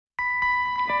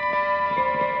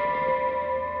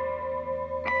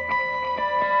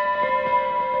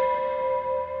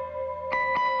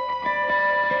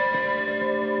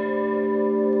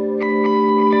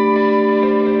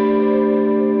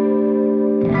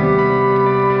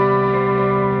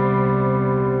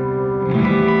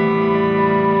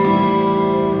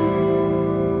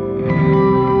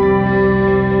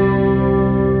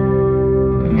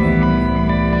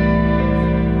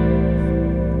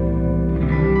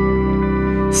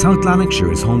South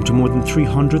Lanarkshire is home to more than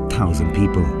 300,000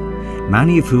 people,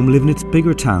 many of whom live in its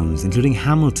bigger towns, including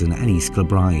Hamilton and East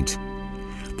Kilbride.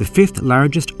 The fifth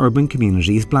largest urban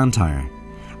community is Blantyre,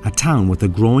 a town with a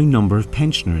growing number of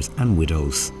pensioners and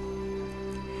widows.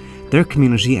 Their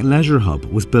community and leisure hub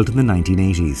was built in the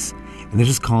 1980s, and it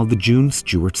is called the June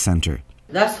Stewart Centre.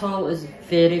 This hall is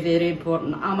very, very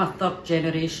important. I'm a third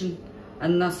generation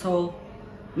in this hall.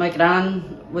 My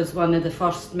gran was one of the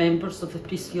first members of the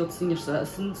Priestfield Senior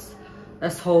Citizens.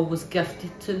 This hall was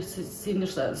gifted to senior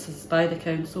citizens by the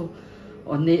council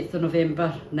on the 8th of November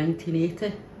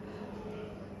 1980.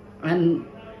 And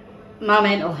my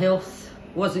mental health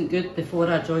wasn't good before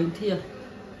I joined here.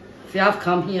 If you have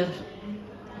come here,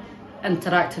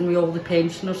 interacting with all the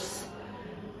pensioners,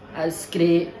 it's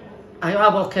great. I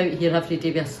walk out here every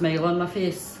day with a smile on my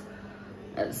face.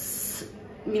 It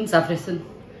means everything.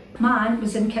 My aunt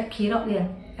was in Kip Care up there,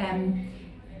 and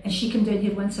she came down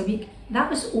here once a week. That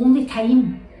was the only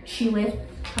time she left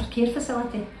her care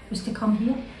facility, was to come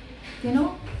here, you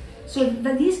know? So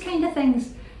these kind of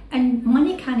things, and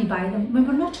money can't buy them. I mean,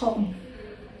 we're not talking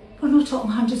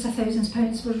hundreds of thousands of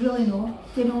pounds, we're really not,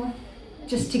 you know,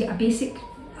 just to get a basic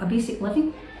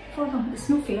living for them. It's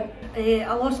not fair.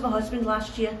 I lost my husband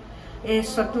last year,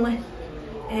 suddenly.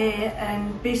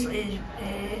 And basically,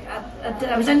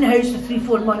 I was in the house for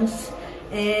 3-4 months.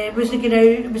 Wasn't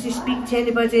going out, wasn't speaking to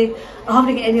anybody. I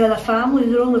haven't got any other family.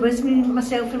 They're only with me,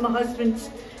 myself and my husband.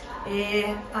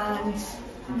 And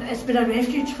it's been a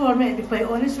refuge for me, to be quite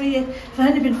honest with you. If it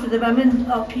hadn't been for the women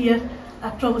up here,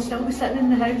 I'd probably still be sitting in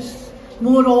the house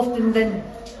more often than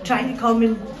trying to come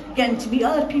and getting to meet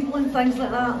other people and things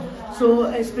like that. So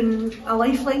it's been a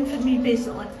lifeline for me,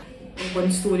 basically.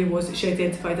 One story was that she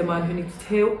identified a man who needed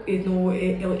help. He had no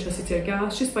electricity or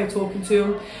gas. Just by talking to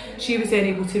him, she was then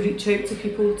able to reach out to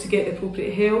people to get the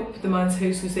appropriate help. The man's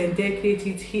house was then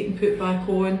decorated, heating put back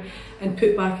on and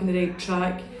put back in the right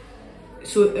track.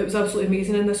 So it was absolutely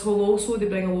amazing. In this hall also, they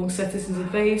bring along citizens'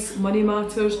 advice, money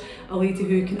matters, a lady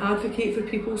who can advocate for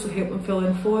people, so help them fill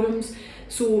in forms.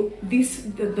 So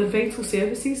they're vital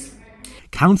services.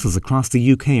 Councils across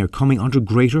the UK are coming under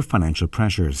greater financial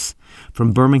pressures,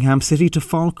 from Birmingham City to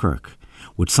Falkirk,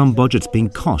 with some budgets being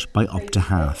cut by up to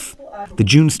half. The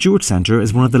June Stewart Centre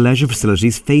is one of the leisure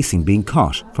facilities facing being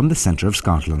cut from the centre of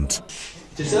Scotland.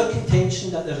 It is our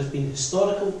contention that there has been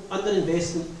historical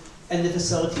underinvestment in the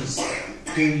facilities.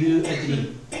 Do you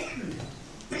agree?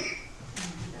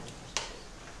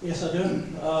 Yes, I do.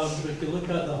 If you look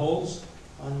at the halls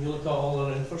and you look at all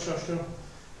our infrastructure,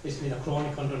 it's been a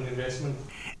chronic underinvestment.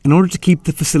 In order to keep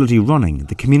the facility running,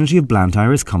 the community of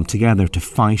Blantyre has come together to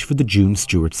fight for the June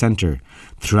Stewart Centre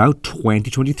throughout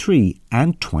 2023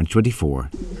 and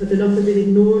 2024. We've had enough of being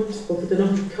ignored, we've had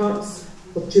enough of cuts,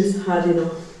 we've just had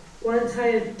enough.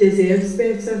 Blantyre deserves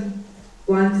better,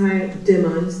 Blantyre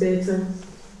demands better.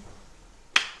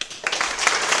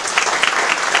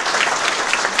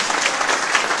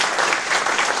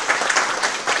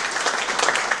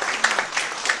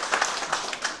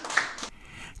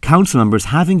 Council members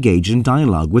have engaged in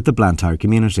dialogue with the Blantyre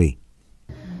community.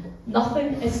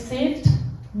 Nothing is saved,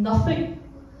 nothing.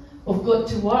 We've got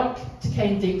to work to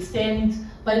kind of extend,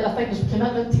 but I think there's a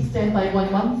commitment to extend by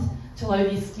 1 month to allow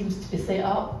these schemes to be set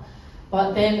up.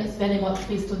 But then it's very much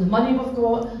based on the money we've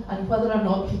got and whether or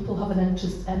not people have an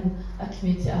interest in a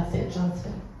community asset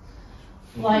transfer.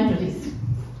 Libraries.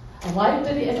 A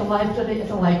library is a library is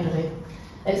a library.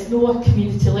 It's not a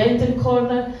community lending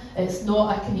corner, it's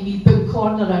not a community book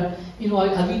corner or, you know,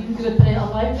 a reading group. A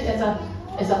library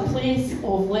is a place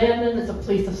of learning, it's a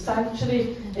place of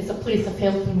sanctuary, it's a place of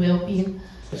health and well-being.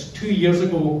 It's 2 years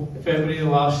ago, February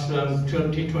last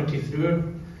 2023,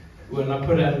 when I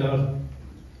put it in the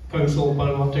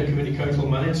Blantyre Community Council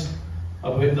minutes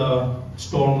about the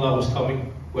storm that was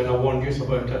coming, when I warned you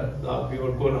about it, that we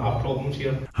were going to have problems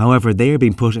here. However, they are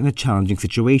being put in a challenging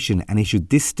situation and issued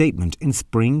this statement in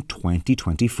spring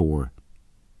 2024.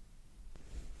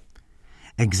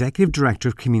 Executive Director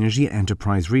of Community and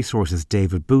Enterprise Resources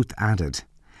David Booth added,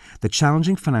 "The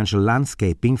challenging financial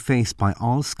landscape being faced by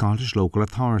all Scottish local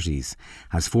authorities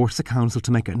has forced the Council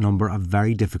to make a number of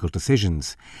very difficult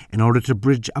decisions in order to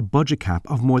bridge a budget cap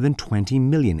of more than 20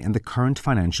 million in the current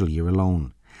financial year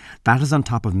alone. That is on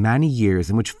top of many years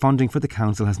in which funding for the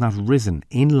Council has not risen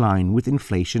in line with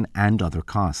inflation and other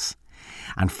costs.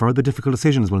 And further difficult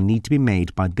decisions will need to be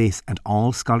made by this and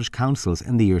all Scottish councils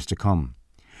in the years to come.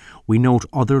 We note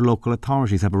other local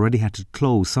authorities have already had to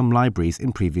close some libraries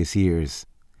in previous years.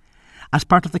 As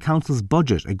part of the Council's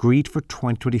budget agreed for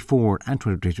 2024 and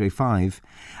 2025,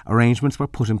 arrangements were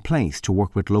put in place to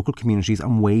work with local communities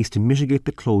on ways to mitigate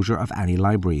the closure of any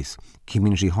libraries,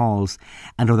 community halls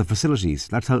and other facilities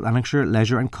that South Lanarkshire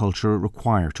Leisure and Culture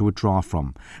require to withdraw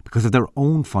from because of their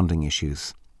own funding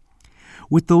issues.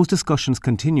 With those discussions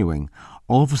continuing,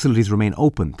 all facilities remain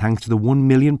open thanks to the £1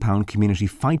 million Community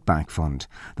Fight Back Fund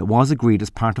that was agreed as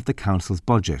part of the Council's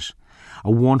budget. A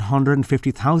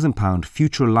 £150,000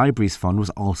 Future Libraries Fund was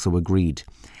also agreed,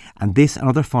 and this and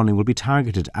other funding will be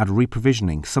targeted at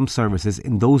reprovisioning some services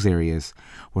in those areas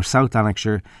where South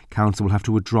Lanarkshire Council will have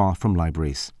to withdraw from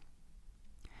libraries.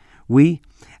 We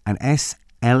and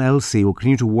SLLC will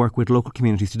continue to work with local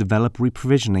communities to develop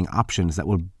reprovisioning options that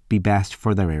will be best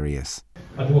for their areas.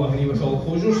 I don't agree with all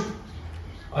closures,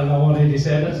 and I've already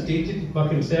said it, stated my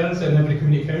concerns in every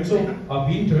community council I've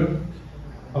been to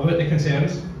about the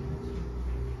concerns.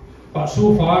 But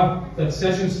so far, the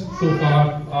decisions so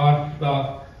far are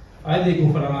that either they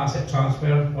go for an asset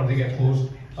transfer or they get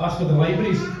closed. As for the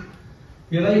libraries,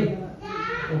 you're right.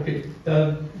 Okay,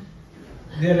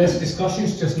 there is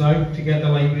discussions just now to get the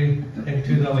library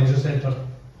into the leisure centre,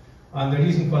 and the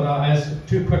reason for that is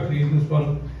two quick reasons.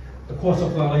 One, the cost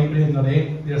of the library and the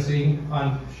rent they're saying,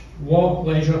 and what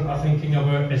leisure are thinking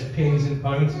about is pennies and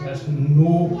pounds. There's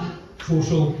no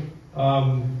social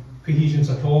cohesions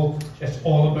at all. It's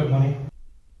all about money.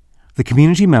 The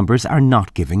community members are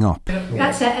not giving up.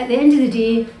 That's it. At the end of the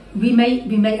day, we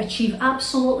might achieve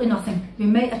absolutely nothing. We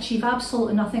might achieve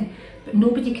absolutely nothing, but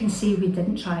nobody can say we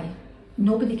didn't try.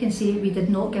 Nobody can say we did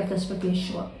not give this our best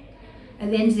shot. At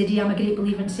the end of the day, I'm a great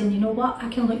believer in saying, you know what, I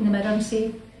can look in the mirror and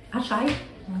say, I tried.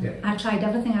 Yeah. I tried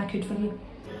everything I could for you.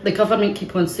 The government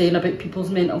keep on saying about people's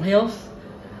mental health.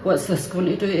 What's this going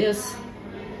to do to us?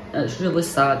 It's really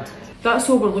sad. That's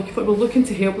all we're looking for. We're looking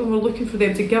to help them. We're looking for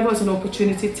them to give us an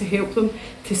opportunity to help them,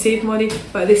 to save money,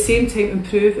 but at the same time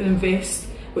improve and invest,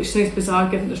 which sounds bizarre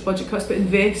given there's budget cuts, but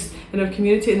invest in our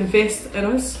community and invest in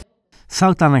us.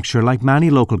 South Lanarkshire, like many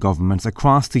local governments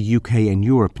across the UK and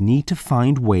Europe, need to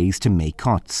find ways to make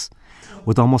cuts,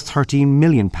 with almost £13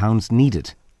 million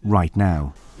needed right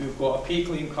now. We've got a pay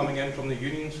claim coming in from the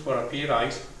unions for a pay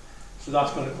rise, so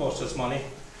that's going to cost us money,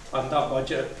 and that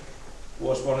budget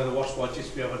was one of the worst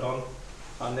budgets we've ever done,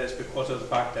 and it's because of the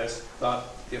fact is that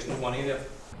there's no money there.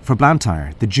 For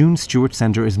Blantyre, the June Stewart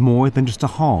Centre is more than just a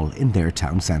hall in their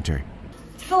town centre.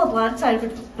 To fill a Blantyre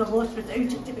would be lost without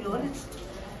it, to be honest,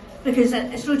 because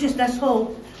it's not just this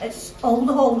hall, it's all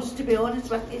the halls, to be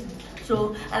honest with you.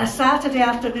 So, and a Saturday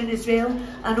afternoon as well,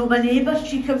 I know my neighbour,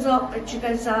 she comes up and she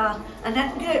does a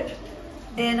knit group,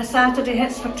 and a Saturday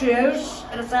hits for 2 hours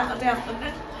on a Saturday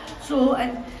afternoon. So,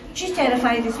 and she's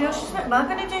terrified as well. She's what am I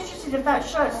going to do? She said if that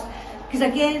shuts, because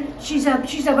again she's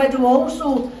a widow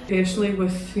also. Personally,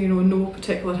 with no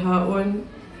particular hat on,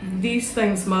 these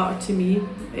things matter to me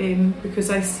because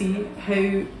I see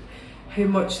how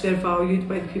much they're valued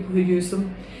by the people who use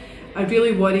them. I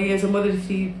really worry, as a mother of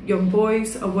 3 young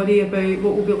boys, I worry about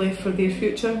what will be left for their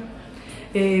future.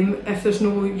 If there's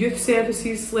no youth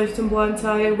services left in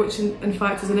Blantyre, which in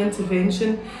fact is an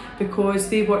intervention because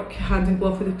they work hand in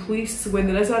glove with the police when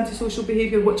there is antisocial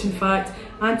behaviour, which in fact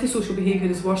antisocial behaviour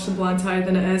is worse in Blantyre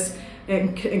than it is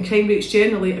in crime rates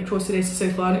generally across the rest of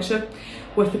South Lanarkshire.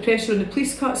 With the pressure on the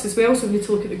police cuts as well, so we need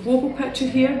to look at the global picture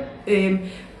here.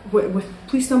 With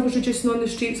police numbers reducing on the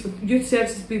streets, with youth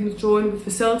services being withdrawn, with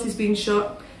facilities being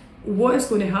shut, what is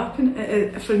going to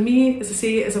happen? For me, as I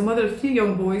say, as a mother of 3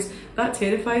 young boys, that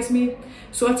terrifies me.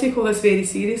 So I take all this very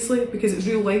seriously because it's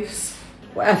real lives.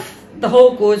 If the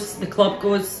hall goes, the club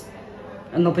goes,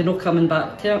 and there'll be no coming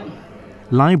back to it.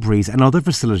 Libraries and other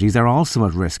facilities are also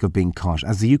at risk of being cut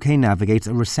as the UK navigates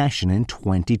a recession in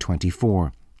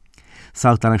 2024.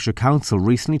 South Lanarkshire Council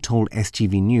recently told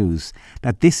STV News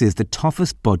that this is the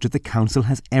toughest budget the council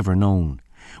has ever known.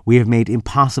 We have made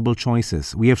impossible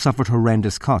choices. We have suffered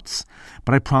horrendous cuts.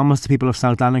 But I promise the people of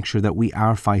South Lanarkshire that we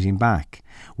are fighting back.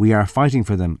 We are fighting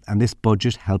for them, and this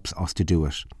budget helps us to do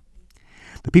it.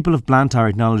 The people of Blantyre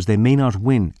acknowledge they may not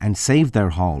win and save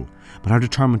their hall, but are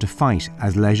determined to fight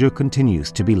as leisure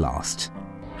continues to be lost.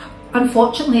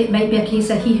 Unfortunately, it might be a case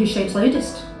of he who shouts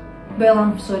loudest. Well,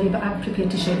 I'm sorry, but I'm prepared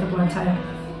to shout for Blantyre.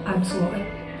 Absolutely.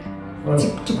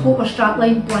 To quote our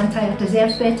strapline, Blantyre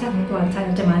deserves better,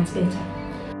 Blantyre demands better.